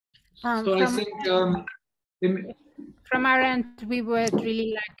So I think from our end, we would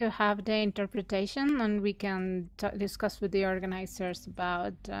really like to have the interpretation, and we can discuss with the organizers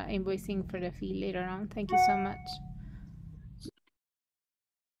about invoicing for the fee later on. Thank you so much.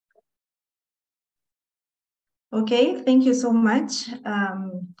 Okay, thank you so much.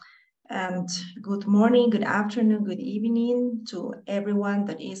 And good morning, good afternoon, good evening to everyone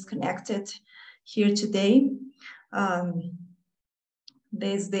that is connected here today.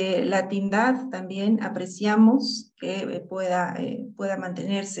 Desde Latindadd también apreciamos que pueda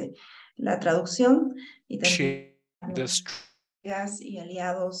mantenerse la traducción y también y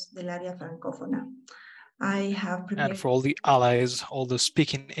aliados del área francófona. I have prepared and for all the allies, all the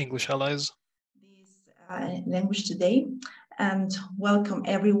speaking English allies. This language today, and welcome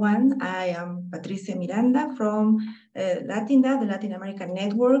everyone. I am Patricia Miranda from Latindadd, the Latin American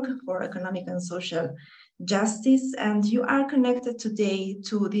Network for Economic and Social Justice, and you are connected today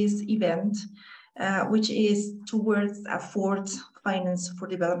to this event, which is towards a fourth Finance for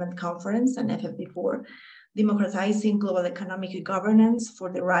Development Conference and FfD4, Democratizing Global Economic Governance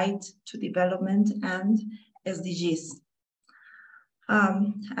for the Right to Development and SDGs.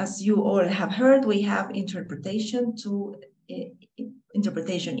 As you all have heard, we have interpretation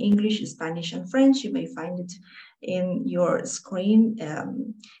English, Spanish, and French. You may find it in your screen.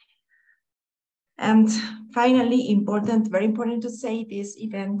 And finally, very important to say, this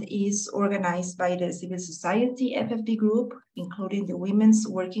event is organized by the civil society FfD group, including the Women's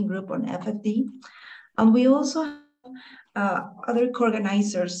Working Group on FfD. And we also have other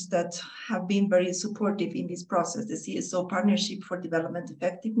co-organizers that have been very supportive in this process: the CSO Partnership for Development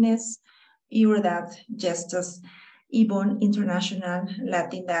Effectiveness, Eurodad, Gestos, IBON International,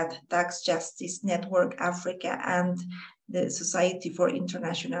 Latindadd, Tax Justice Network Africa, and the Society for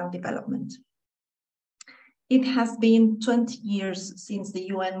International Development. It has been 20 years since the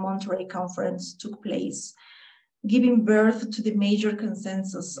UN Monterey Conference took place, giving birth to the major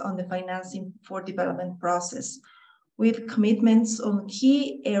consensus on the financing for development process, with commitments on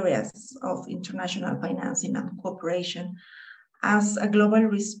key areas of international financing and cooperation as a global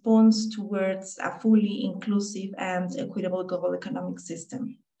response towards a fully inclusive and equitable global economic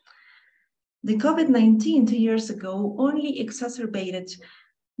system. The COVID-19 2 years ago only exacerbated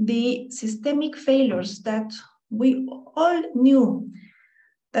the systemic failures that we all knew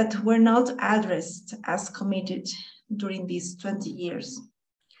that were not addressed as committed during these 20 years.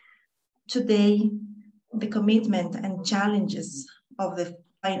 Today, the commitment and challenges of the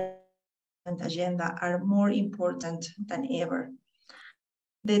finance agenda are more important than ever.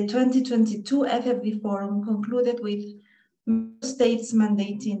 The 2022 FfD Forum concluded with states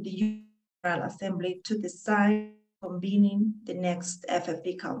mandating the General Assembly to decide convening the next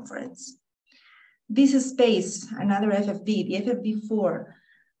FfD conference. This space, another FfD, the FfD4,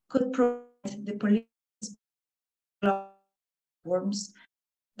 could provide the political platforms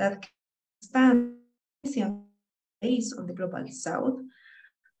that can expand based on the global south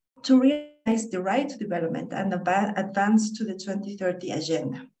to realize the right to development and advance to the 2030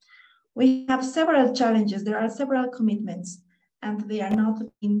 agenda. We have several challenges, there are several commitments, and they are not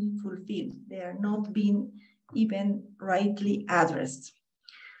being fulfilled. They are not being even rightly addressed.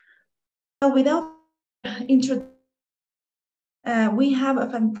 So without introduction, we have a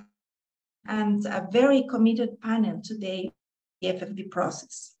fantastic and a very committed panel today, the FfD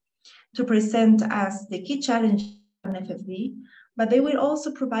process, to present us the key challenges on FfD, but they will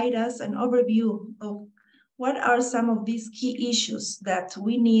also provide us an overview of what are some of these key issues that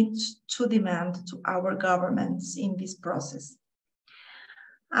we need to demand to our governments in this process.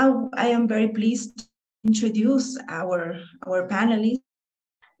 I am very pleased to introduce our panelists.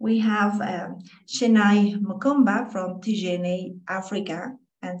 We have Chennai Mukomba from TGNA Africa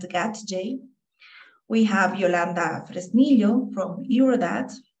and GATJ. We have Yolanda Fresnillo from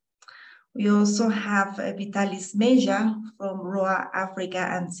Eurodad. We also have Vitalis Meja from ROA Africa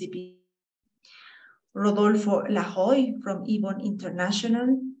and CP. Rodolfo Lajoy from IBON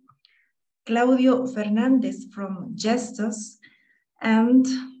International. Claudio Fernandez from Gestos, and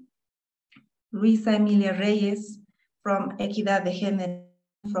Luisa Emilia Reyes from Equidad de Género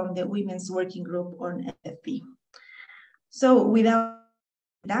from the Women's Working Group on FfD. So without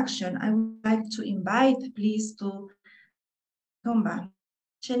introduction, I would like to invite, please, to come back.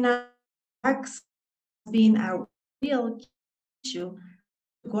 Chennai has been a real issue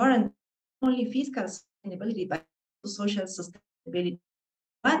to guarantee not only fiscal sustainability, but social sustainability.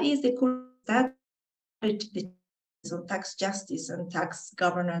 What is the current status on tax justice and tax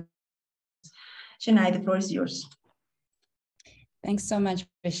governance? Chennai, the floor is yours. Thanks so much,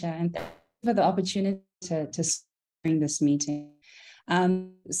 Patricia, and thank you for the opportunity to bring this meeting.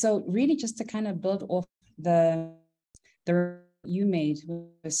 So really just to kind of build off the you made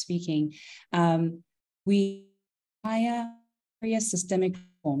with speaking, we require various systemic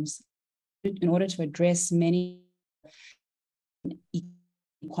reforms in order to address many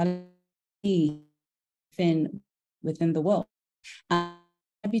inequality within the world. I'm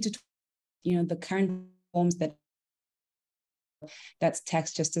happy to talk, the current reforms that's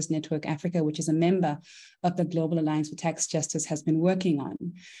Tax Justice Network Africa, which is a member of the Global Alliance for Tax Justice, has been working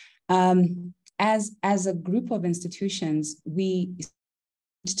on. As a group of institutions, we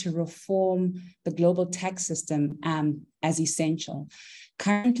need to reform the global tax system as essential.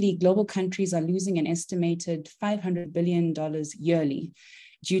 Currently, global countries are losing an estimated $500 billion yearly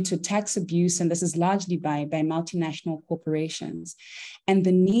due to tax abuse, and this is largely by multinational corporations. And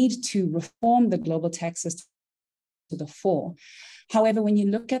the need to reform the global tax system to the fore. However, when you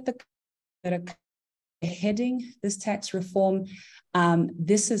look at that are heading this tax reform,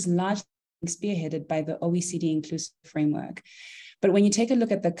 this is largely spearheaded by the OECD Inclusive Framework. But when you take a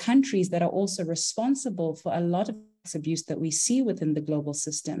look at the countries that are also responsible for a lot of tax abuse that we see within the global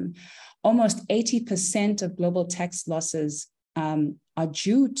system, almost 80% of global tax losses are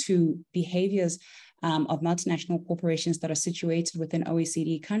due to behaviors of multinational corporations that are situated within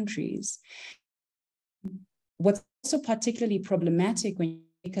OECD countries. What's also particularly problematic when you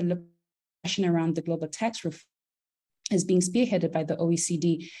take a look at the question around the global tax reform is being spearheaded by the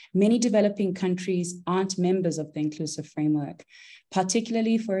OECD. Many developing countries aren't members of the inclusive framework.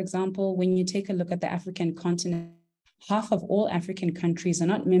 Particularly, for example, when you take a look at the African continent, half of all African countries are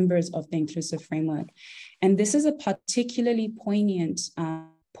not members of the inclusive framework. And this is a particularly poignant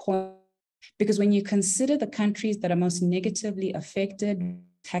point, because when you consider the countries that are most negatively affected by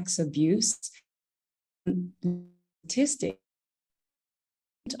tax abuse, statistic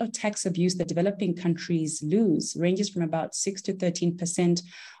of tax abuse that developing countries lose ranges from about 6 to 13%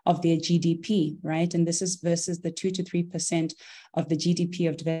 of their GDP, right? And this is versus the 2 to 3% of the GDP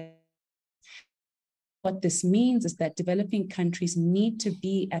of developing. What this means is that developing countries need to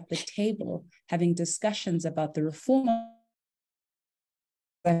be at the table having discussions about the reform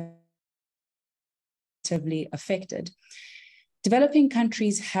affected. Developing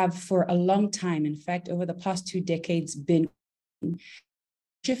countries have for a long time, in fact, over the past 2 decades, been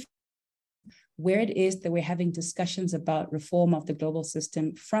shifting where it is that we're having discussions about reform of the global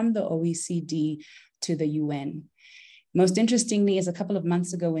system from the OECD to the UN. Most interestingly, is a couple of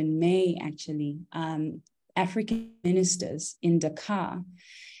months ago in May, actually, African ministers in Dakar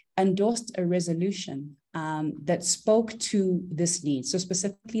endorsed a resolution that spoke to this need. So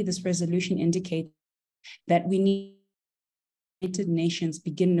specifically, this resolution indicates that we need United Nations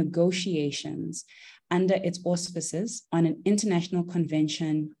begin negotiations under its auspices on an international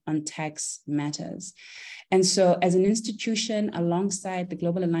convention on tax matters. And so as an institution, alongside the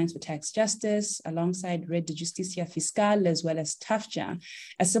Global Alliance for Tax Justice, alongside Red de Justicia Fiscal, as well as TAFJA,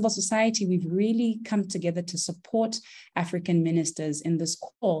 as civil society, we've really come together to support African ministers in this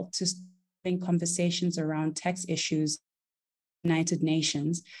call to start conversations around tax issues in the United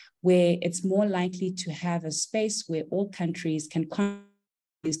Nations, where it's more likely to have a space where all countries can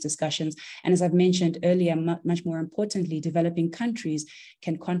these discussions. And as I've mentioned earlier, much more importantly, developing countries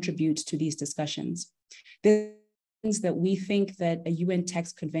can contribute to these discussions. There's things that we think that a UN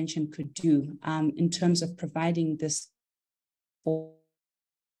tax convention could do in terms of providing this for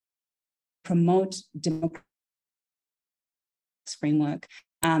promote democratic framework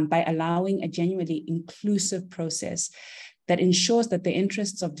by allowing a genuinely inclusive process that ensures that the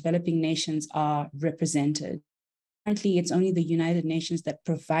interests of developing nations are represented. Currently, it's only the United Nations that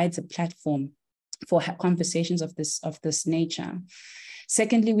provides a platform for conversations of this nature.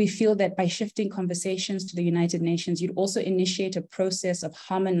 Secondly, we feel that by shifting conversations to the United Nations, you'd also initiate a process of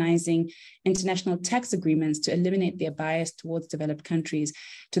harmonizing international tax agreements to eliminate their bias towards developed countries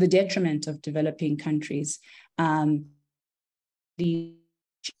to the detriment of developing countries. The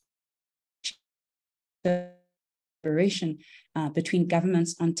collaboration between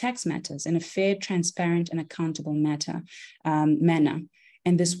governments on tax matters in a fair, transparent, and accountable manner.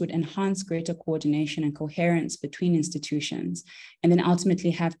 And this would enhance greater coordination and coherence between institutions, and then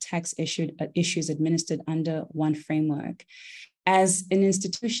ultimately have tax issues administered under one framework. As an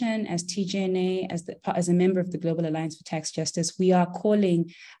institution, as TGNA, as a member of the Global Alliance for Tax Justice, we are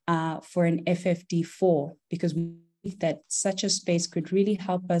calling for an FfD4 because we believe that such a space could really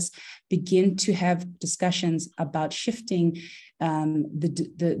help us begin to have discussions about shifting the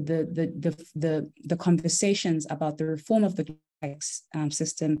conversations about the reform of the tax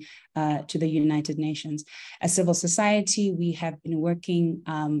system to the United Nations. As civil society, we have been working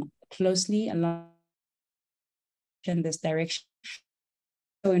closely along in this direction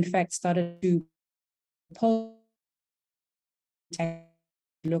in fact started to pull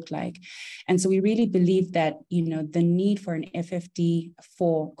look like. And so we really believe that, the need for an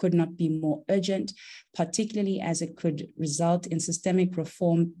FfD4 could not be more urgent, particularly as it could result in systemic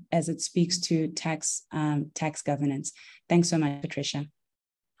reform as it speaks to tax governance. Thanks so much, Patricia.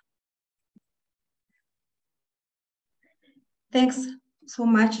 Thanks so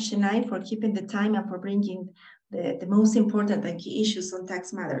much, Shania, for keeping the time and for bringing the most important and key issues on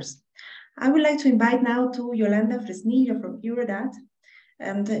tax matters. I would like to invite now to Yolanda Fresnillo from Eurodad.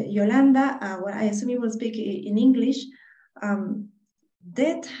 And Yolanda, well, I assume you will speak in English.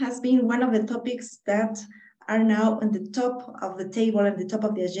 Debt has been one of the topics that are now on the top of the table and the top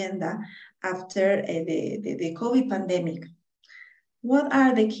of the agenda after the COVID pandemic. What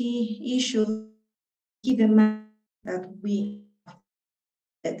are the key issues, key demands that we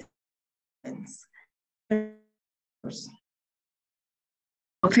have?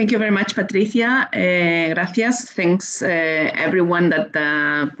 Well, thank you very much, Patricia. Gracias. Thanks, everyone that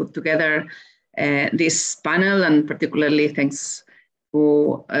put together this panel, and particularly thanks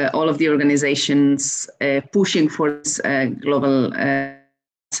to all of the organizations pushing for this global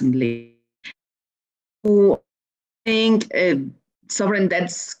assembly. I think sovereign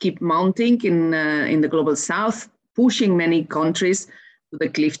debts keep mounting in the global south, pushing many countries to the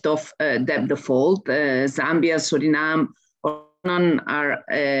cliff of debt default. Zambia, Suriname,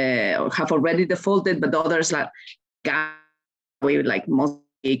 have already defaulted, but others like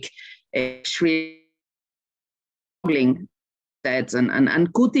Mozambique, struggling debts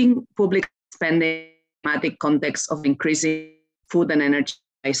and cutting public spending in the dramatic context of increasing food and energy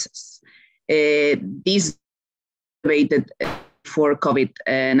prices. These elevated for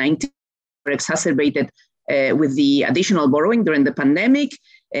COVID-19 were exacerbated with the additional borrowing during the pandemic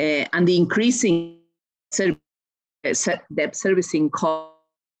and the increasing debt servicing costs,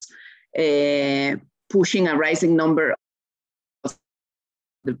 pushing a rising number of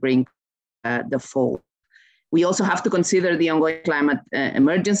the brink default. We also have to consider the ongoing climate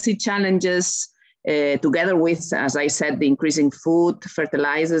emergency challenges, together with, as I said, the increasing food,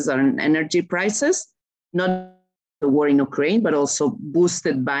 fertilizers, and energy prices, not the war in Ukraine, but also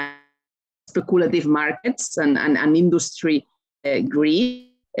boosted by speculative markets and industry greed,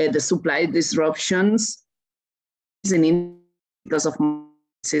 the supply disruptions, because of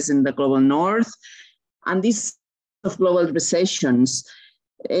crises in the global north, and these of global recessions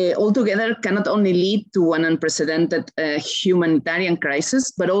altogether cannot only lead to an unprecedented humanitarian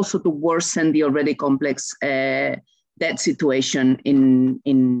crisis, but also to worsen the already complex debt situation in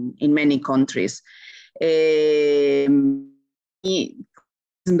many countries. In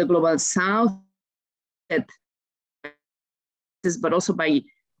the global south, but also by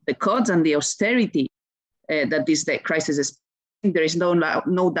the cuts and the austerity that this debt crisis is. There is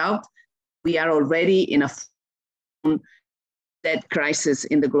no doubt we are already in a debt crisis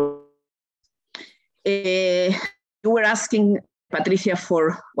in the globe. You were asking, Patricia,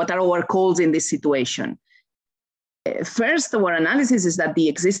 for what are our calls in this situation. First, our analysis is that the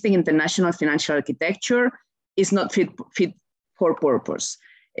existing international financial architecture is not fit for purpose.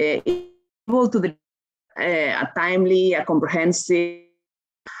 It's able to a timely, a comprehensive,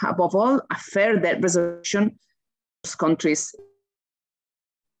 above all, a fair debt resolution of countries.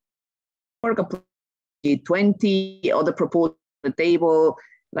 G20, other proposals on the table,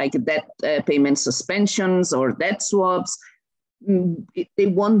 like debt payment suspensions or debt swaps, they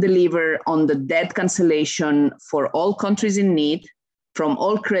won't deliver on the debt cancellation for all countries in need from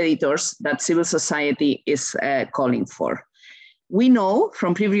all creditors that civil society is calling for. We know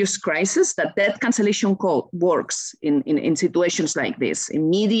from previous crises that debt cancellation works in situations like this.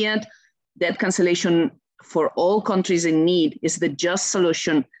 Immediate debt cancellation for all countries in need is the just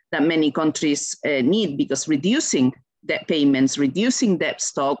solution that many countries need, because reducing debt payments, reducing debt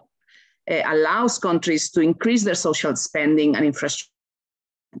stock allows countries to increase their social spending and infrastructure.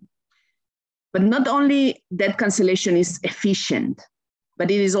 But not only debt cancellation is efficient, but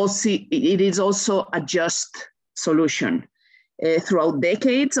it is also a just solution. Throughout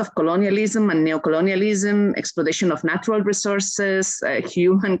decades of colonialism and neocolonialism, exploitation of natural resources,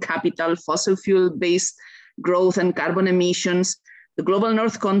 human capital, fossil fuel-based growth and carbon emissions, the global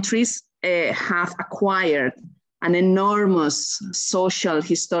north countries have acquired an enormous social,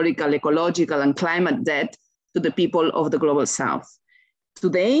 historical, ecological, and climate debt to the people of the global south.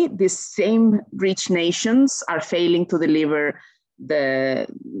 Today, these same rich nations are failing to deliver the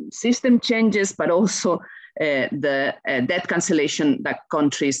system changes, but also the debt cancellation that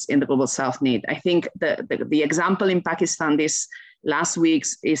countries in the global south need. I think the example in Pakistan this last week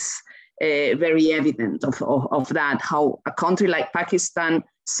is very evident of that, how a country like Pakistan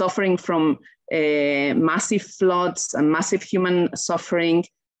suffering from massive floods and massive human suffering,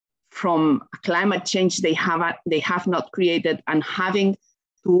 from climate change they have not created, and having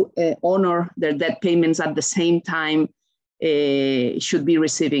to honor their debt payments at the same time should be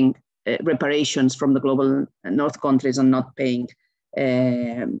receiving reparations from the global north countries and not paying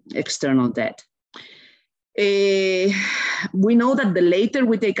external debt. We know that the later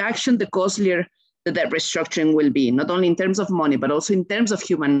we take action, the costlier the debt restructuring will be, not only in terms of money, but also in terms of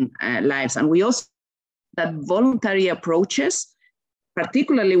human lives. And we also that voluntary approaches,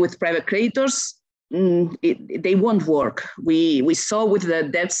 particularly with private creditors, they won't work. We saw with the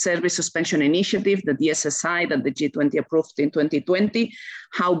debt service suspension initiative, the DSSI that the G20 approved in 2020,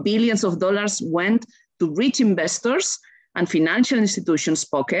 how billions of dollars went to rich investors and financial institutions'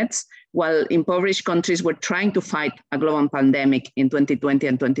 pockets, while impoverished countries were trying to fight a global pandemic in 2020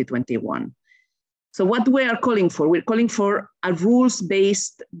 and 2021. So what we are calling for, we're calling for a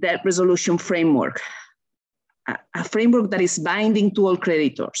rules-based debt resolution framework, a framework that is binding to all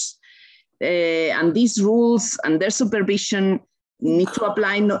creditors. And these rules and their supervision need to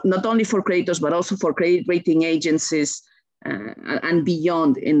apply not only for creditors, but also for credit rating agencies and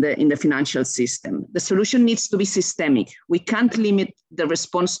beyond in the financial system. The solution needs to be systemic. We can't limit the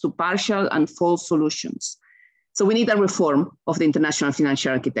response to partial and false solutions. So we need a reform of the international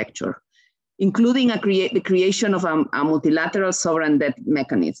financial architecture, including the creation of a multilateral sovereign debt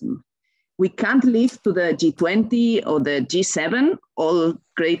mechanism. We can't leave to the G20 or the G7, all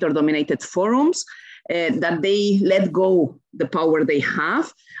creditor-dominated forums, that they let go the power they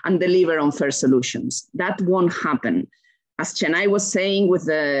have and deliver on fair solutions. That won't happen. As Chennai was saying with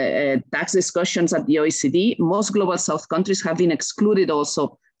the tax discussions at the OECD, most global South countries have been excluded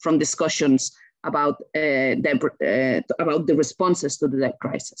also from discussions about the responses to the debt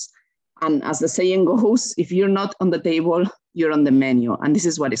crisis. And as the saying goes, if you're not on the table, you're on the menu. And this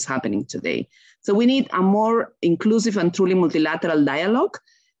is what is happening today. So we need a more inclusive and truly multilateral dialogue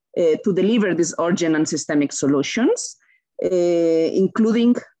to deliver these urgent and systemic solutions,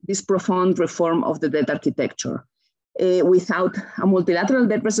 including this profound reform of the debt architecture. Without a multilateral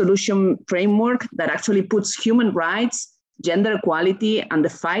debt resolution framework that actually puts human rights, gender equality, and the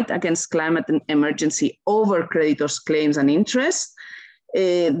fight against climate and emergency over creditors' claims and interests,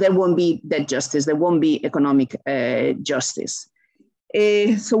 there won't be debt justice, there won't be economic justice.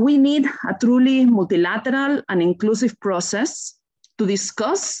 So we need a truly multilateral and inclusive process to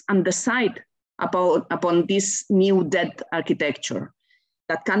discuss and decide upon this new debt architecture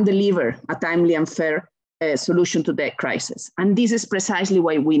that can deliver a timely and fair solution to debt crisis. And this is precisely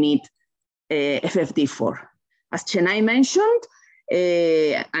why we need FfD4. As Chennai mentioned,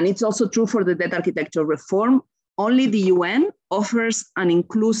 and it's also true for the debt architecture reform, only the UN offers an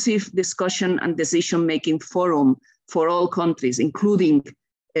inclusive discussion and decision-making forum for all countries, including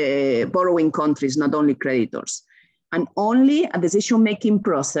borrowing countries, not only creditors. And only a decision-making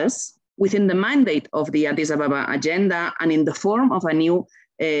process within the mandate of the Addis Ababa agenda and in the form of a new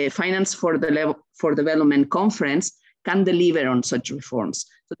Finance for Development conference can deliver on such reforms.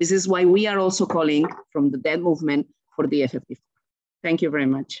 So this is why we are also calling from the debt movement for the FfD4. Thank you very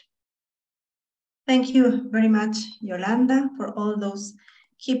much. Thank you very much, Yolanda, for all those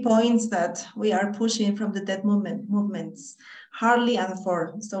key points that we are pushing from the debt movements hardly and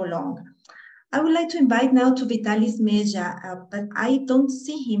for so long. I would like to invite now to Vitalis Meja, but I don't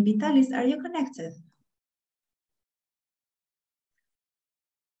see him. Vitalis, are you connected?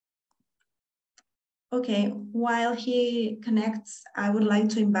 Okay, while he connects, I would like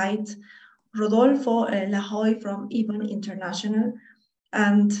to invite Rodolfo Lajoy from IBON International.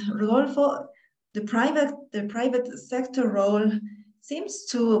 And Rodolfo, the private sector role seems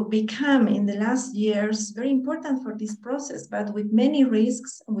to become in the last years very important for this process, but with many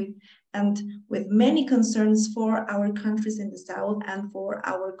risks and with many concerns for our countries in the South and for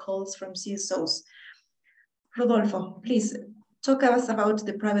our calls from CSOs. Rodolfo, please talk us about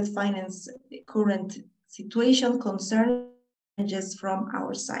the private finance current situation, concerns, challenges from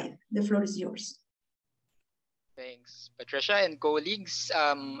our side. The floor is yours. Thanks, Patricia and colleagues.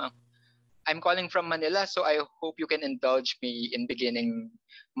 I'm calling from Manila, so I hope you can indulge me in beginning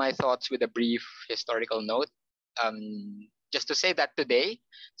my thoughts with a brief historical note. Just to say that today,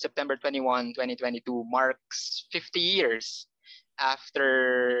 September 21, 2022, marks 50 years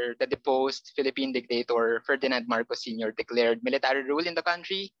after the deposed Philippine dictator Ferdinand Marcos Sr. declared military rule in the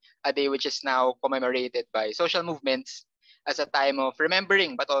country, a day which is now commemorated by social movements as a time of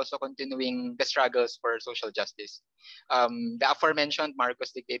remembering, but also continuing the struggles for social justice. The aforementioned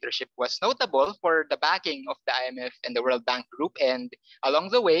Marcos dictatorship was notable for the backing of the IMF and the World Bank Group, and along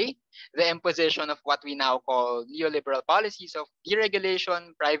the way, the imposition of what we now call neoliberal policies of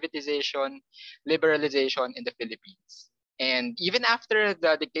deregulation, privatization, liberalization in the Philippines. And even after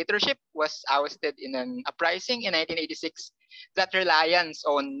the dictatorship was ousted in an uprising in 1986, that reliance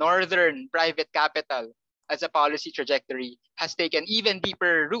on northern private capital as a policy trajectory has taken even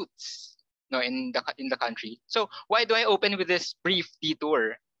deeper roots in the country. So why do I open with this brief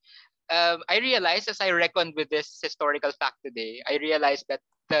detour? I realized as I reckoned with this historical fact today, I realized that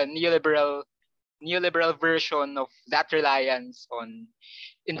the neoliberal version of that reliance on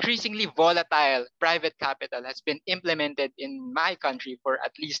increasingly volatile private capital has been implemented in my country for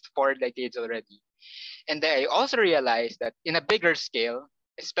at least 4 decades already. And I also realized that in a bigger scale,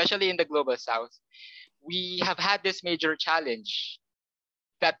 especially in the global south, we have had this major challenge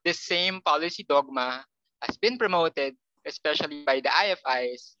that this same policy dogma has been promoted, especially by the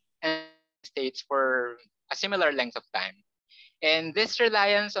IFIs and states for a similar length of time. And this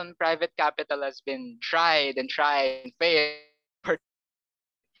reliance on private capital has been tried and failed.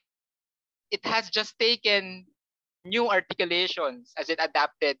 It has just taken new articulations as it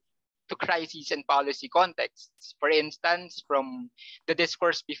adapted to crises and policy contexts. For instance, from the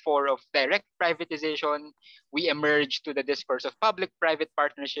discourse before of direct privatization, we emerged to the discourse of public-private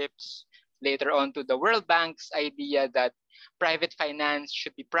partnerships, later on to the World Bank's idea that private finance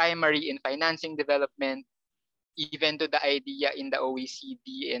should be primary in financing development, even to the idea in the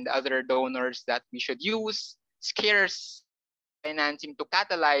OECD and other donors that we should use scarce financing to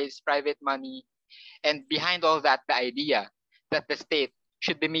catalyze private money. And behind all that, the idea that the state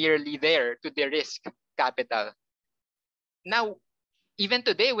should be merely there to de-risk capital. Now, even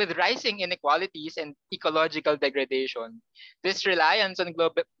today, with rising inequalities and ecological degradation, this reliance on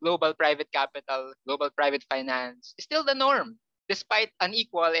global private capital, global private finance is still the norm, despite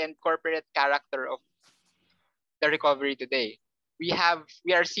unequal and corporate character of the recovery today. We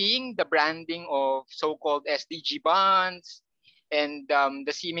are seeing the branding of so-called SDG bonds and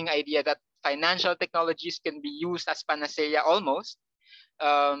the seeming idea that financial technologies can be used as panacea almost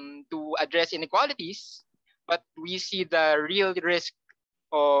to address inequalities, but we see the real risk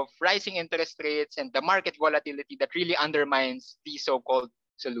of rising interest rates and the market volatility that really undermines these so-called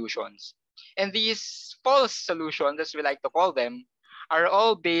solutions. And these false solutions, as we like to call them, are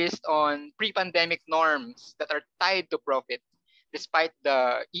all based on pre-pandemic norms that are tied to profit, despite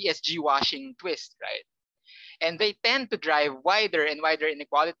the ESG washing twist, right? And they tend to drive wider and wider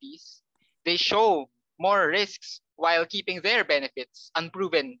inequalities. They show more risks while keeping their benefits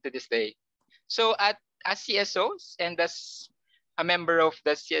unproven to this day. So as CSOs and as a member of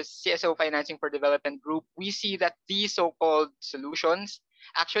the CSO Financing for Development group, we see that these so-called solutions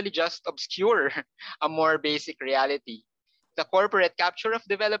actually just obscure a more basic reality. The corporate capture of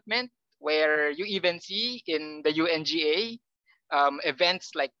development, where you even see in the UNGA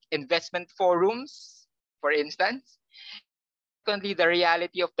events like investment forums, for instance. Secondly, the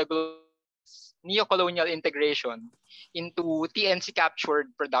reality of the neo-colonial integration into TNC-captured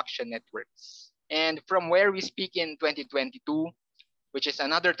production networks. And from where we speak in 2022, which is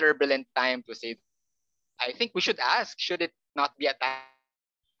another turbulent time to say, I think we should ask, should it not be a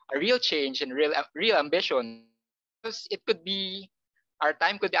real change and real ambition? Because it could be, our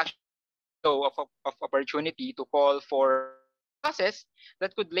time could actually be of opportunity to call for a process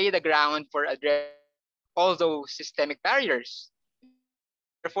that could lay the ground for addressing all those systemic barriers.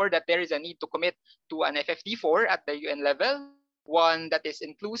 Therefore, that there is a need to commit to an FfD4 at the UN level, one that is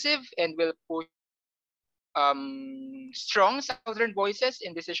inclusive and will push strong Southern voices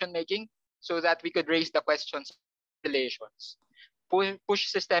in decision making, so that we could raise the questions of relations, push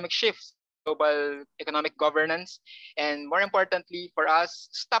systemic shifts, global economic governance, and more importantly for us,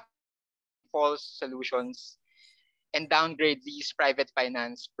 stop false solutions and downgrade these private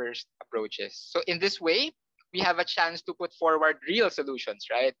finance first approaches. So in this way, we have a chance to put forward real solutions,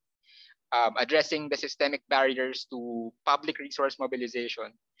 right? Addressing the systemic barriers to public resource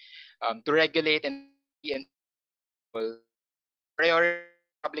mobilization, to regulate and prioritize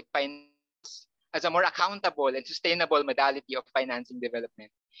public finance as a more accountable and sustainable modality of financing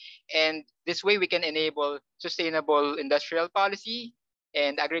development. And this way we can enable sustainable industrial policy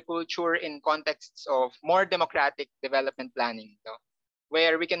and agriculture in contexts of more democratic development planning,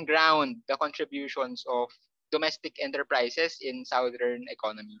 where we can ground the contributions of domestic enterprises in Southern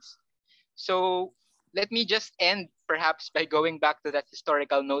economies. So let me just end perhaps by going back to that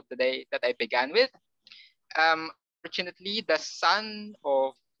historical note today that I began with. Unfortunately, the son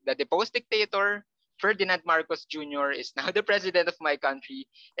of the deposed dictator Ferdinand Marcos Jr. is now the president of my country,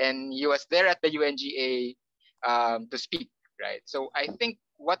 and he was there at the UNGA to speak, right? So I think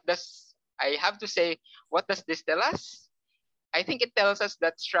what does this tell us? I think it tells us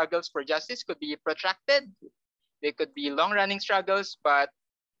that struggles for justice could be protracted. They could be long-running struggles, but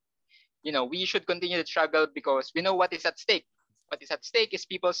we should continue to struggle because we know what is at stake. What is at stake is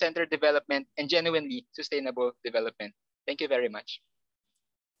people-centered development and genuinely sustainable development. Thank you very much.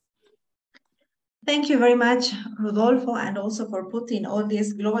 Thank you very much, Rodolfo, and also for putting all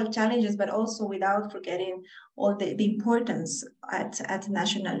these global challenges, but also without forgetting all the importance at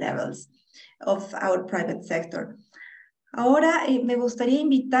national levels of our private sector. Ahora me gustaría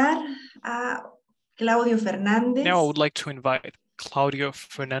invitar a Claudio Fernández. Now I would like to invite Claudio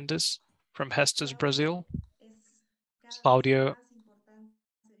Fernandez from Gestos, Brazil. Claudio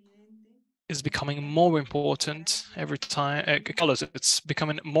is becoming more important every time. It's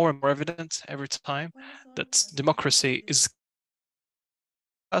becoming more and more evident every time that democracy is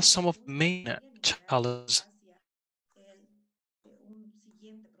some of the main challenges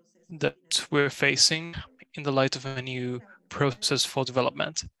that we're facing in the light of a new process for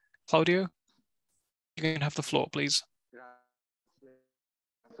development. Claudio, you can have the floor, please.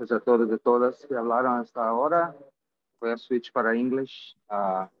 Gracias a todos y todas que hablaron hasta ahora. Voy a switch para English.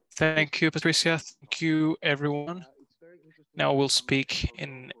 Thank you, Patricia. Thank you, everyone. Now we'll speak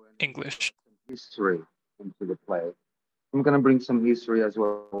in English. History into the play. I'm going to bring some history as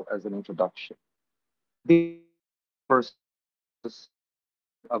well as an introduction. The first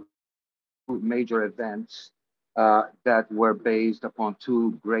of major events that were based upon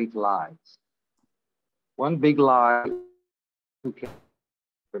two great lies. One big lie,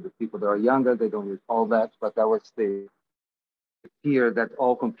 for the people that are younger, they don't recall that, but that was the fear that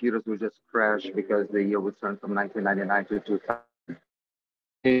all computers would just crash because the year would turn from 1999 to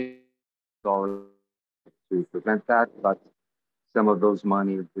 2000 to prevent that, but some of those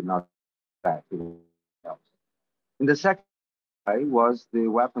money did not back. And the second was the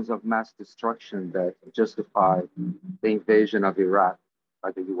weapons of mass destruction that justified the invasion of Iraq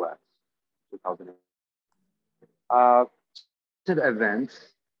by the US in 2008.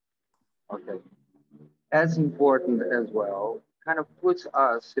 Events, okay, as important as well, kind of puts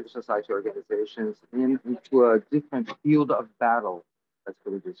us, civil society organizations, into a different field of battle, let's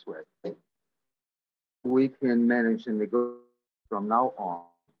put it this way. We can manage and negotiate from now on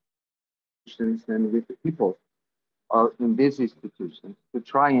and with the people in these institutions to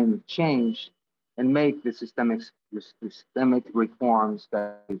try and change and make the systemic reforms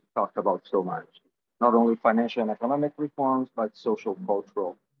that we talked about so much. Not only financial and economic reforms, but social,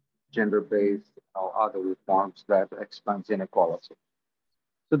 cultural, gender-based, other reforms that expand inequality.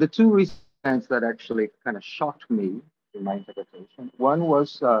 So the two recent events that actually kind of shocked me in my interpretation, one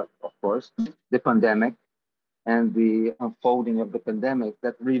was, of course, the pandemic and the unfolding of the pandemic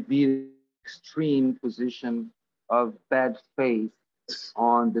that revealed extreme position of bad faith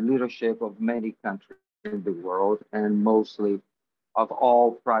on the leadership of many countries in the world, and mostly of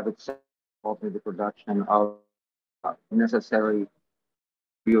all private sectors in the production of necessary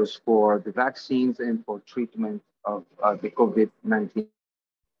use for the vaccines and for treatment of the COVID-19.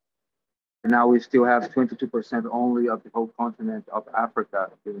 Now we still have 22% only of the whole continent of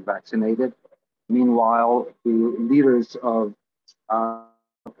Africa being vaccinated. Meanwhile, the leaders of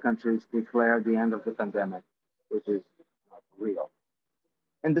countries declare the end of the pandemic, which is not real.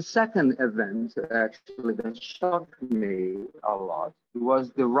 And the second event actually that shocked me a lot was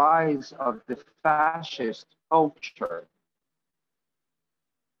the rise of the fascist culture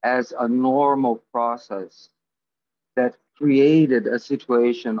as a normal process that created a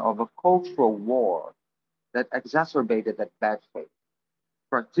situation of a cultural war that exacerbated that bad faith,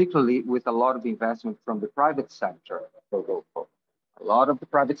 particularly with a lot of investment from the private sector. A lot of the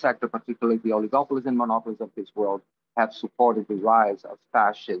private sector, particularly the oligopolies and monopolies of this world, have supported the rise of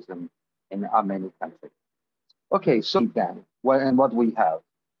fascism in many countries. Okay, so then, what we have?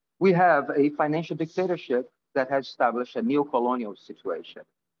 We have a financial dictatorship that has established a neo-colonial situation.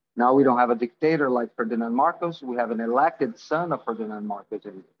 Now we don't have a dictator like Ferdinand Marcos. We have an elected son of Ferdinand Marcos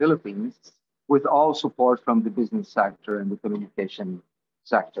in the Philippines, with all support from the business sector and the communication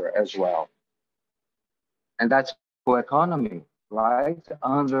sector as well. And that's economy, right?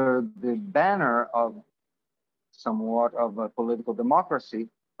 Under the banner of somewhat of a political democracy,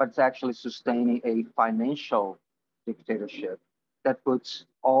 but it's actually sustaining a financial dictatorship that puts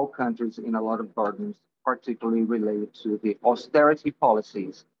all countries in a lot of burdens, particularly related to the austerity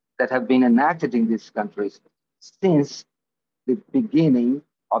policies that have been enacted in these countries since the beginning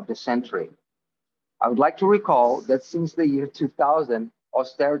of the century. I would like to recall that since the year 2000,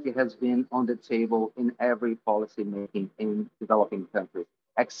 austerity has been on the table in every policy making in developing countries,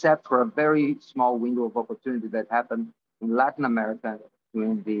 except for a very small window of opportunity that happened in Latin America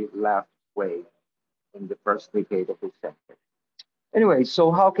during the left wave in the first decade of this century. Anyway,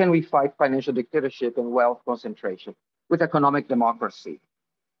 so how can we fight financial dictatorship and wealth concentration? With economic democracy.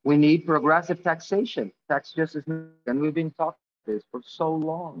 We need progressive taxation, tax justice, and we've been talking about this for so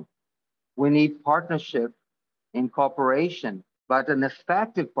long. We need partnership in cooperation, but an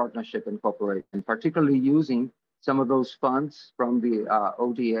effective partnership in cooperation, particularly using some of those funds from the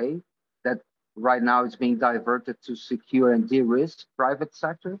ODA that right now is being diverted to secure and de-risk private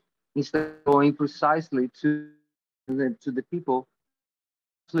sector, instead of going precisely to the people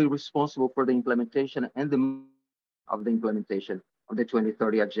responsible for the implementation and the of the implementation of the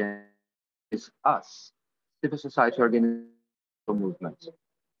 2030 agenda is us, civil society organizational movements.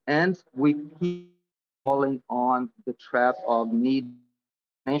 And we keep falling on the trap of need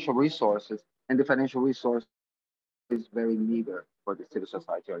financial resources, and the financial resource is very meager for the civil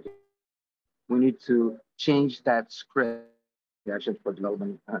society organization. We need to change that script. The Action for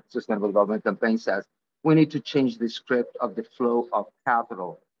Development, Sustainable Development Campaign says we need to change the script of the flow of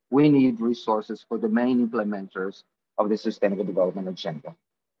capital. We need resources for the main implementers of the Sustainable Development Agenda.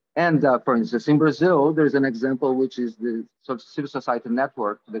 And for instance, in Brazil, there's an example, which is the civil society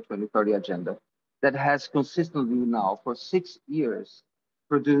network to the 2030 Agenda that has consistently now for 6 years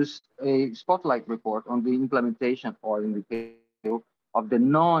produced a spotlight report on the implementation or indication of the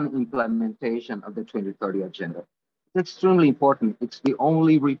non-implementation of the 2030 Agenda. It's extremely important. It's the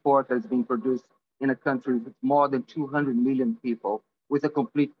only report that's been produced in a country with more than 200 million people with a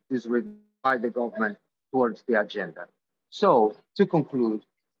complete disregard by the government towards the agenda. So to conclude,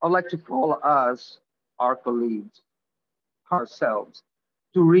 I'd like to call us, our colleagues, ourselves,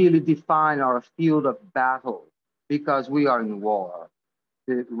 to really define our field of battle because we are in war.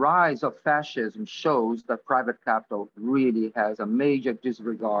 The rise of fascism shows that private capital really has a major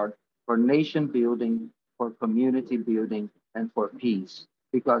disregard for nation building, for community building, and for peace,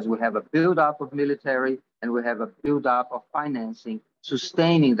 because we have a buildup of military and we have a buildup of financing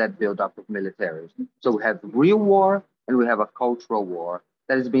sustaining that buildup of military. So we have real war and we have a cultural war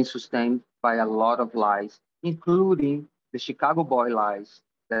that is being sustained by a lot of lies, including the Chicago boy lies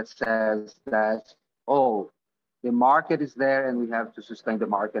that says that, oh, the market is there and we have to sustain the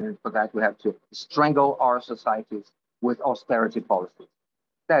market, and for that we have to strangle our societies with austerity policies.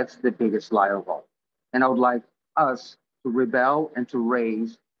 That's the biggest lie of all. And I would like us to rebel and to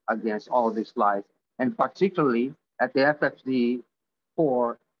raise against all these lies, and particularly at the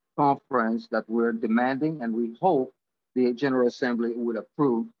FfD4 conference that we're demanding, and we hope the General Assembly will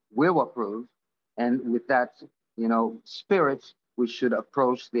approve, and with that, spirit, we should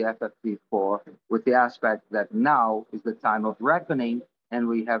approach the FfD4 with the aspect that now is the time of reckoning, and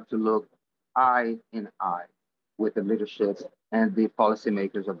we have to look eye in eye with the leadership and the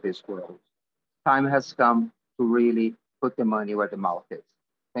policymakers of this world. Time has come to really put the money where the mouth is.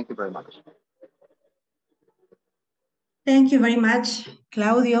 Thank you very much. Thank you very much,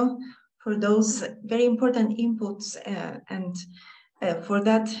 Claudio, for those very important inputs and for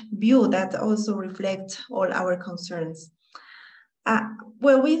that view that also reflects all our concerns.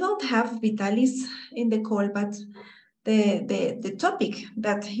 Well, we don't have Vitalis in the call, but the topic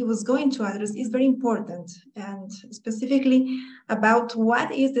that he was going to address is very important, and specifically about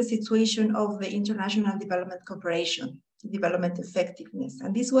what is the situation of the international development cooperation, development effectiveness.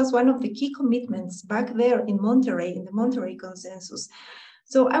 And this was one of the key commitments back there in Monterrey, in the Monterrey Consensus.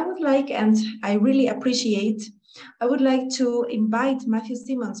 So I would like, and I really appreciate, I would like to invite Matthew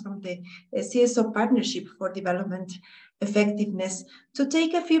Simmons from the CSO Partnership for Development Effectiveness to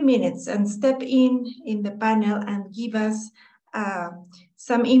take a few minutes and step in the panel and give us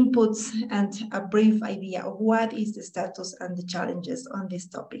some inputs and a brief idea of what is the status and the challenges on this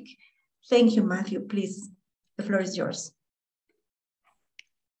topic. Thank you, Matthew. Please, the floor is yours.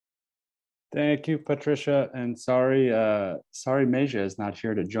 Thank you, Patricia, and sorry Meja is not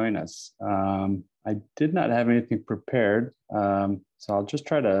here to join us. I did not have anything prepared, so I'll just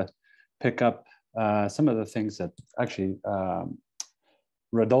try to pick up some of the things that actually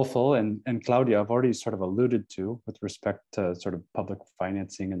Rodolfo and Claudia have already sort of alluded to with respect to sort of public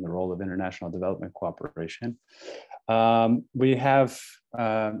financing and the role of international development cooperation. We have,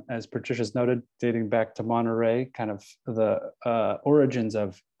 as Patricia's noted, dating back to Monterrey, kind of the origins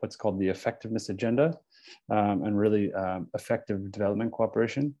of what's called the effectiveness agenda and really effective development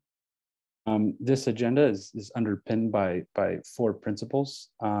cooperation. This agenda is underpinned by 4 principles.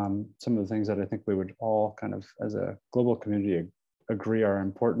 Some of the things that I think we would all kind of, as a global community, agree are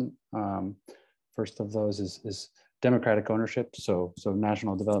important. First of those is democratic ownership, so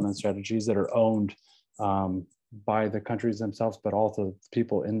national development strategies that are owned by the countries themselves, but also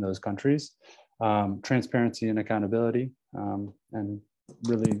people in those countries. Transparency and accountability, and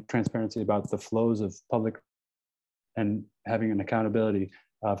really transparency about the flows of public and having an accountability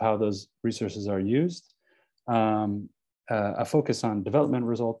of how those resources are used. A focus on development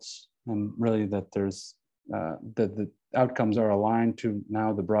results, and really that there's the outcomes are aligned to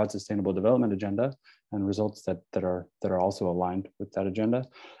now the broad sustainable development agenda, and results that are also aligned with that agenda.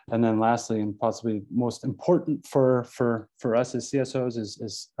 And then lastly, and possibly most important for us as CSOs,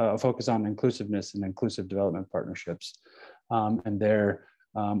 is a focus on inclusiveness and inclusive development partnerships. And there,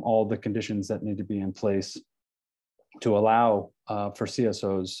 all the conditions that need to be in place to allow for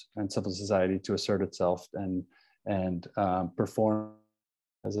CSOs and civil society to assert itself and perform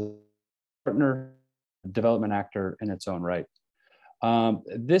as a partner, development actor in its own right.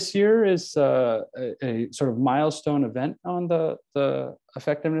 This year is a sort of milestone event on the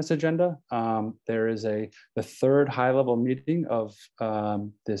effectiveness agenda. There is the third high-level meeting of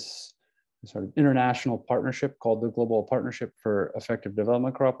this sort of international partnership called the Global Partnership for Effective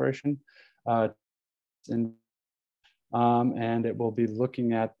Development Cooperation. And it will be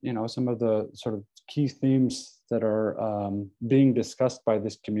looking at, some of the sort of key themes that are being discussed by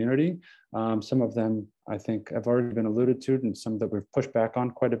this community. Some of them, I think, have already been alluded to, and some that we've pushed back on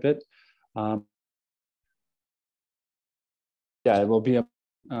quite a bit. It will be a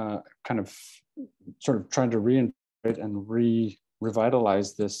kind of sort of trying to reinvent and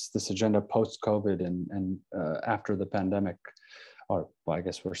revitalize this agenda post-COVID and after the pandemic, or well, I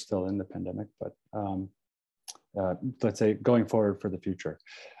guess we're still in the pandemic, but let's say going forward for the future.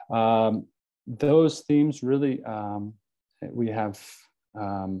 Those themes really, we have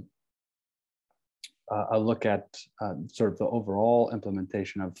a look at sort of the overall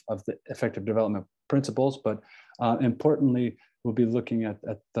implementation of the effective development principles, but importantly, we'll be looking at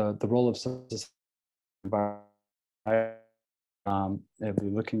the role of society. We'll be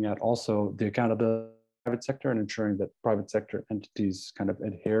looking at also the accountability of the private sector and ensuring that private sector entities kind of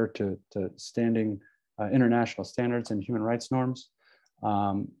adhere to standing international standards and human rights norms.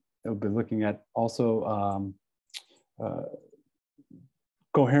 We'll be looking at also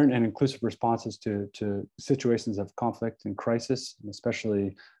coherent and inclusive responses to situations of conflict and crisis, and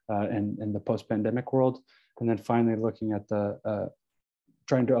especially in the post-pandemic world. And then finally looking at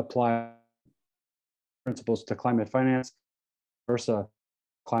trying to apply principles to climate finance, versa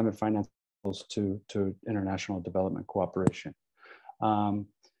climate finance to international development cooperation.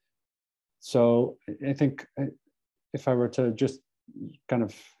 So I think if I were to just kind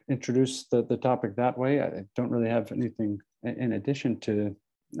of introduce the topic that way, I don't really have anything in addition to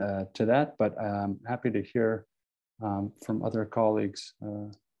that, but I'm happy to hear from other colleagues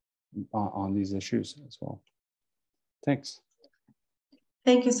on these issues as well. Thanks.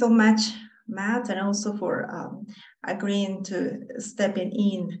 Thank you so much, Matt, and also for agreeing to stepping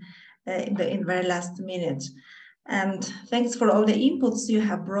in the very last minute. And thanks for all the inputs you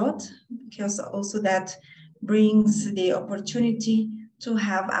have brought, because also that brings the opportunity to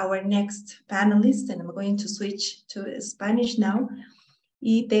have our next panelist, and I'm going to switch to Spanish now.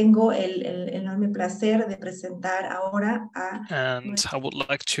 Y tengo el enorme placer de presentar ahora a... And I would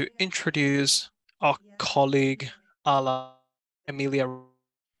like to introduce our colleague, Emilia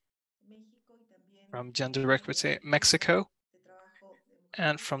from Gender Equity Mexico,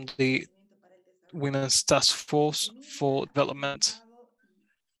 and from the Women's Task Force for Development.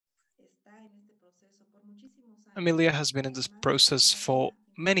 Emilia has been in this process for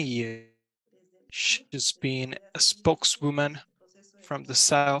many years. She's been a spokeswoman from the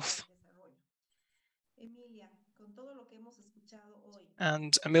South.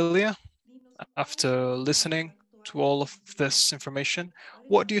 And Emilia, after listening to all of this information,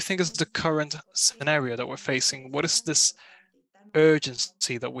 what do you think is the current scenario that we're facing? What is this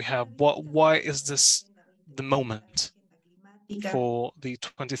urgency that we have? Why is this the moment for the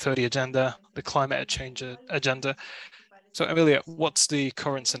 2030 agenda, the climate change agenda? So Emilia, what's the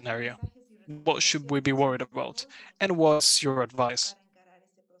current scenario? What should we be worried about? And what's your advice?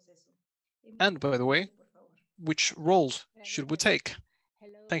 And by the way, which roles should we take?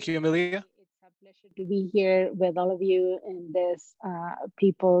 Thank you, Emilia. It's a pleasure to be here with all of you in this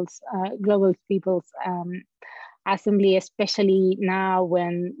Global People's Assembly, especially now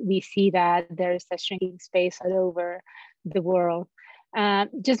when we see that there is a shrinking space all over the world.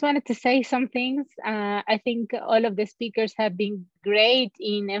 Just wanted to say some things. I think all of the speakers have been great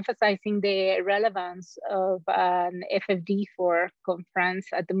in emphasizing the relevance of an FfD4 conference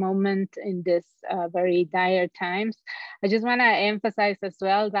at the moment in this very dire times. I just want to emphasize as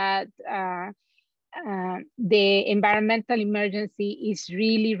well that the environmental emergency is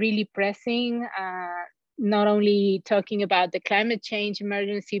really, really pressing. Not only talking about the climate change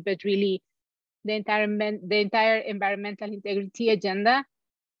emergency, but really the entire environmental integrity agenda.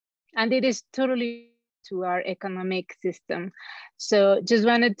 And it is totally to our economic system. So just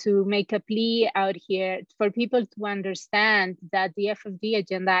wanted to make a plea out here for people to understand that the FfD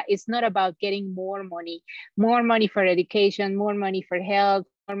agenda is not about getting more money for education, more money for health,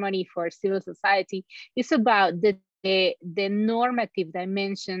 more money for civil society. It's about the normative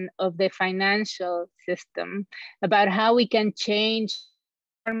dimension of the financial system, about how we can change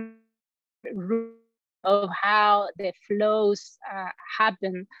of how the flows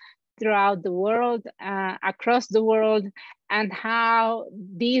happen throughout the world, across the world, and how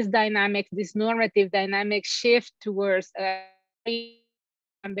these dynamics, these normative dynamics shift towards a very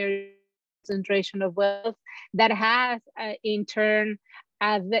concentration of wealth that has in turn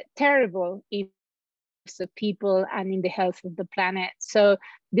a terrible impact of people and in the health of the planet. So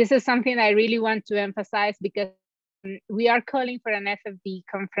this is something I really want to emphasize, because we are calling for an FfD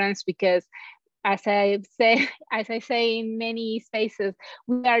conference because, as I say in many spaces,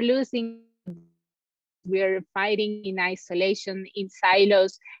 we are losing. We are fighting in isolation, in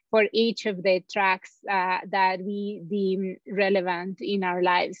silos, for each of the tracks that we deem relevant in our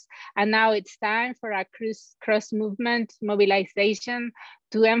lives. And now it's time for a cross-movement mobilization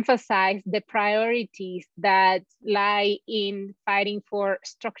to emphasize the priorities that lie in fighting for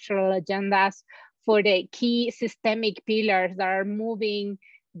structural agendas, for the key systemic pillars that are moving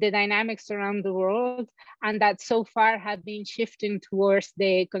the dynamics around the world, and that so far have been shifting towards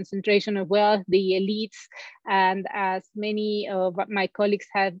the concentration of wealth, the elites, and as many of my colleagues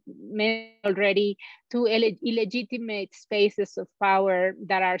have mentioned already, to illegitimate spaces of power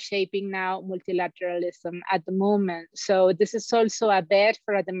that are shaping now multilateralism at the moment. So this is also a bet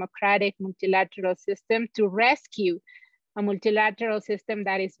for a democratic multilateral system to rescue a multilateral system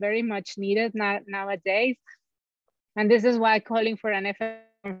that is very much needed nowadays. And this is why calling for an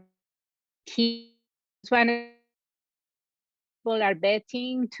key when people are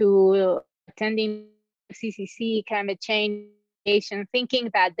betting to attending CCC climate change, thinking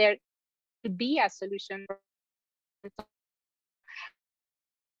that there could be a solution.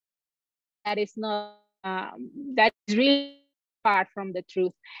 That is not, that is really far from the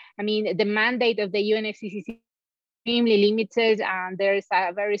truth. I mean, the mandate of the UNFCCC is extremely limited, and there is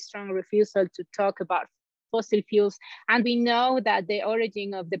a very strong refusal to talk about fossil fuels. And we know that the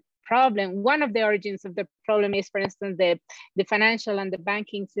origin of the problem, one of the origins of the problem is, for instance, the financial and the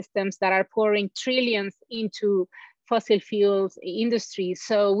banking systems that are pouring trillions into fossil fuels industries.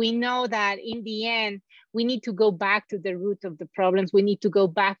 So we know that in the end, we need to go back to the root of the problems. We need to go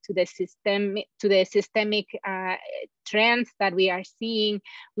back to the systemic trends that we are seeing.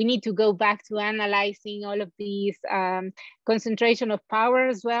 We need to go back to analyzing all of these concentration of power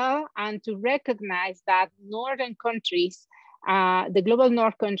as well, and to recognize that northern countries, the global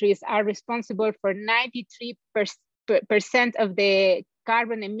north countries, are responsible for 93% of the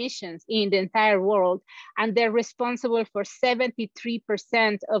carbon emissions in the entire world, and they're responsible for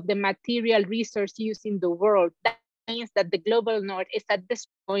 73% of the material resource use in the world. That means that the global north is at this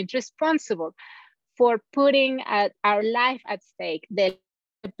point responsible for putting our life at stake, the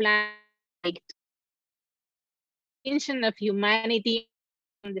planet, extinction of humanity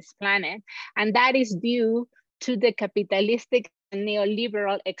on this planet, and that is due to the capitalistic and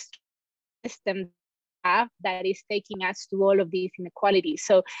neoliberal system that is taking us to all of these inequalities.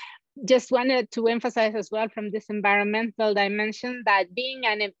 So just wanted to emphasize as well from this environmental dimension that being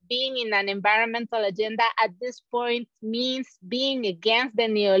in an environmental agenda at this point means being against the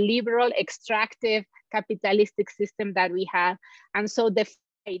neoliberal extractive capitalistic system that we have. And so the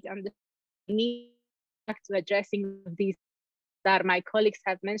fight and the need to addressing these that my colleagues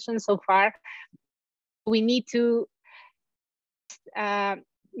have mentioned so far, we need to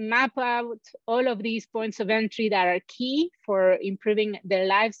map out all of these points of entry that are key for improving the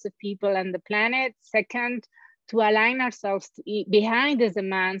lives of people and the planet. Second, to align ourselves behind these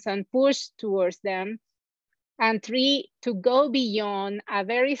demands and push towards them. And three, to go beyond a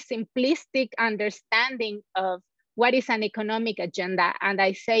very simplistic understanding of what is an economic agenda. And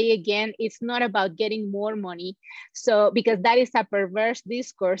I say again, it's not about getting more money. So, because that is a perverse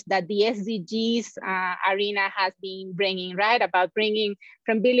discourse that the SDGs arena has been bringing, right? About bringing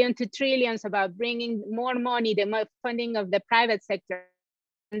from billion to trillions, about bringing more money, the more funding of the private sector.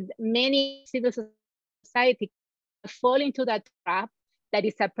 And many civil society fall into that trap. That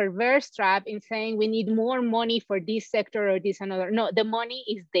is a perverse trap in saying we need more money for this sector or this another. No, the money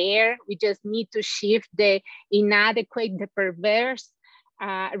is there. We just need to shift the inadequate, the perverse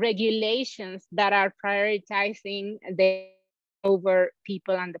regulations that are prioritizing the over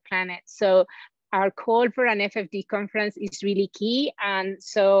people on the planet. So our call for an FfD conference is really key. And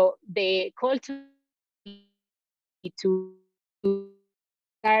so the call to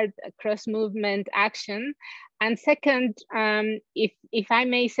start a cross-movement action. And second, if I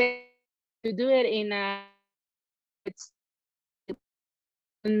may say, to do it in a, it's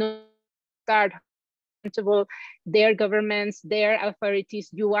not start their governments, their authorities.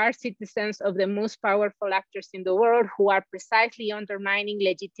 You are citizens of the most powerful actors in the world who are precisely undermining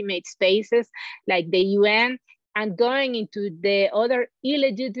legitimate spaces like the UN and going into the other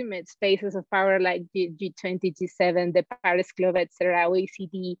illegitimate spaces of power like the G20, G7, the Paris Club, etc.,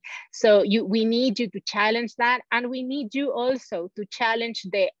 OECD. So we need you to challenge that. And we need you also to challenge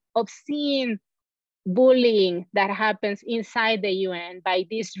the obscene bullying that happens inside the UN by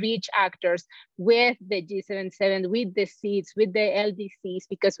these rich actors with the G77, with the seats, with the LDCs,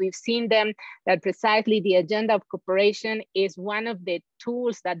 because we've seen them that precisely the agenda of cooperation is one of the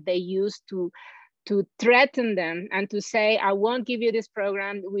tools that they use to threaten them and to say, I won't give you this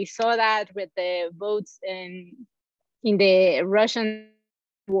program. We saw that with the votes in the Russian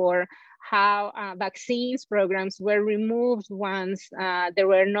war, how vaccines programs were removed once they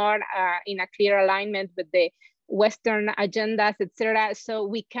were not in a clear alignment with the Western agendas, etc. So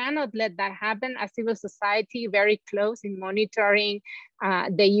we cannot let that happen. As civil society, very close in monitoring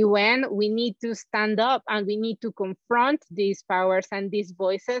the UN, we need to stand up and we need to confront these powers and these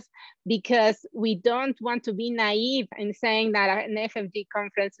voices, because we don't want to be naive in saying that an FfD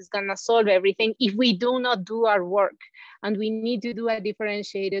conference is going to solve everything if we do not do our work. And we need to do a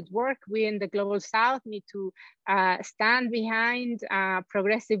differentiated work. We in the Global South need to stand behind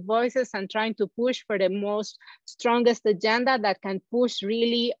progressive voices and trying to push for the strongest agenda that can push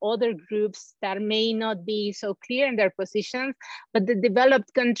really other groups that may not be so clear in their positions, but the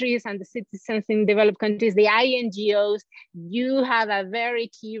developed countries and the citizens in developed countries, the INGOs, you have a very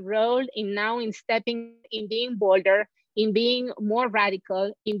key role in stepping, in being bolder, in being more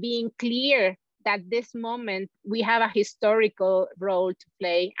radical, in being clear that this moment we have a historical role to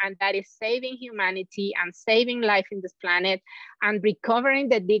play, and that is saving humanity and saving life in this planet and recovering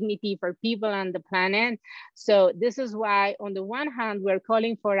the dignity for people on the planet. So this is why, on the one hand, we're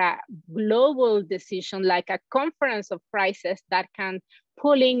calling for a global decision, like a conference of crisis that can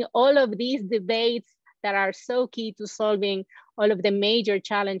pulling all of these debates that are so key to solving all of the major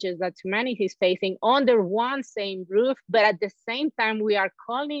challenges that humanity is facing under one same roof. But at the same time, we are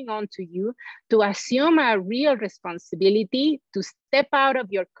calling on to you to assume a real responsibility, to step out of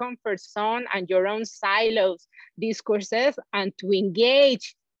your comfort zone and your own silos discourses, and to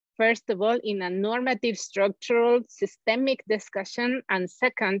engage, first of all, in a normative, structural, systemic discussion, and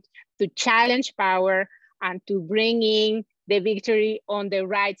second, to challenge power and to bring in the victory on the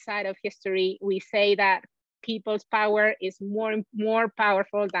right side of history. We say that people's power is more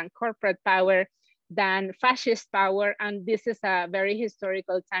powerful than corporate power, than fascist power, and this is a very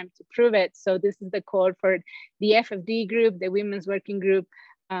historical time to prove it. So this is the call for the FfD group, the Women's Working Group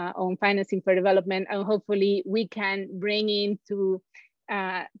on Financing for Development, and hopefully we can bring into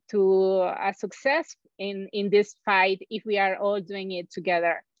to a success in this fight if we are all doing it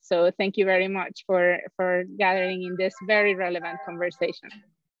together. So thank you very much for gathering in this very relevant conversation.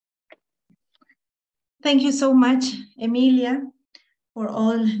 Thank you so much, Emilia, for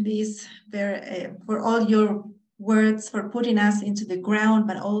all these for all your words, for putting us into the ground,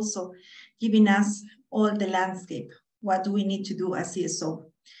 but also giving us all the landscape. What do we need to do as CSO?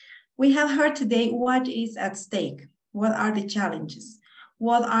 We have heard today what is at stake. What are the challenges?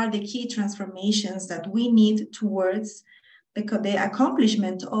 What are the key transformations that we need towards the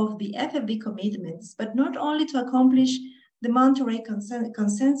accomplishment of the FfD commitments, but not only to accomplish the Monterey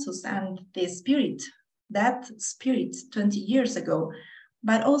consensus and the spirit, that spirit 20 years ago,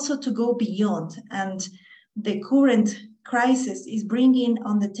 but also to go beyond. And the current crisis is bringing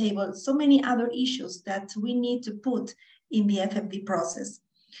on the table so many other issues that we need to put in the FfD process.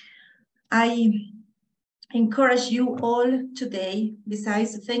 I encourage you all today,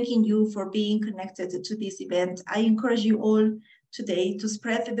 besides thanking you for being connected to this event, I encourage you all today to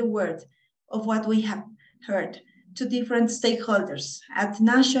spread the word of what we have heard to different stakeholders at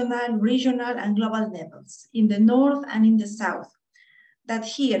national, regional, and global levels, in the North and in the South, that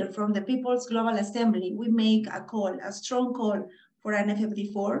here from the People's Global Assembly, we make a call, a strong call for an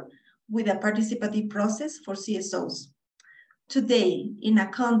FfD4 with a participative process for CSOs. Today, in a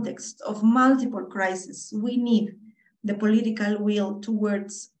context of multiple crises, we need the political will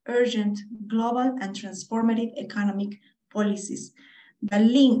towards urgent global and transformative economic policies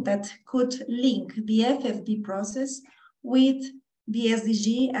that could link the FfD process with the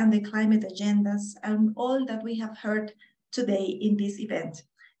SDG and the climate agendas, and all that we have heard today in this event.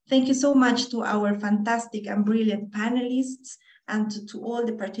 Thank you so much to our fantastic and brilliant panelists and to all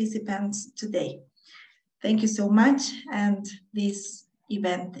the participants today. Thank you so much, and this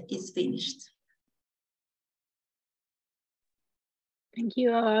event is finished. Thank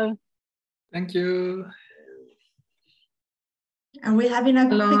you all. Thank you. Are we having a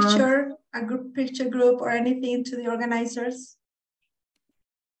group picture group or anything to the organizers?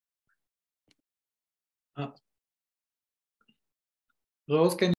 Rose, can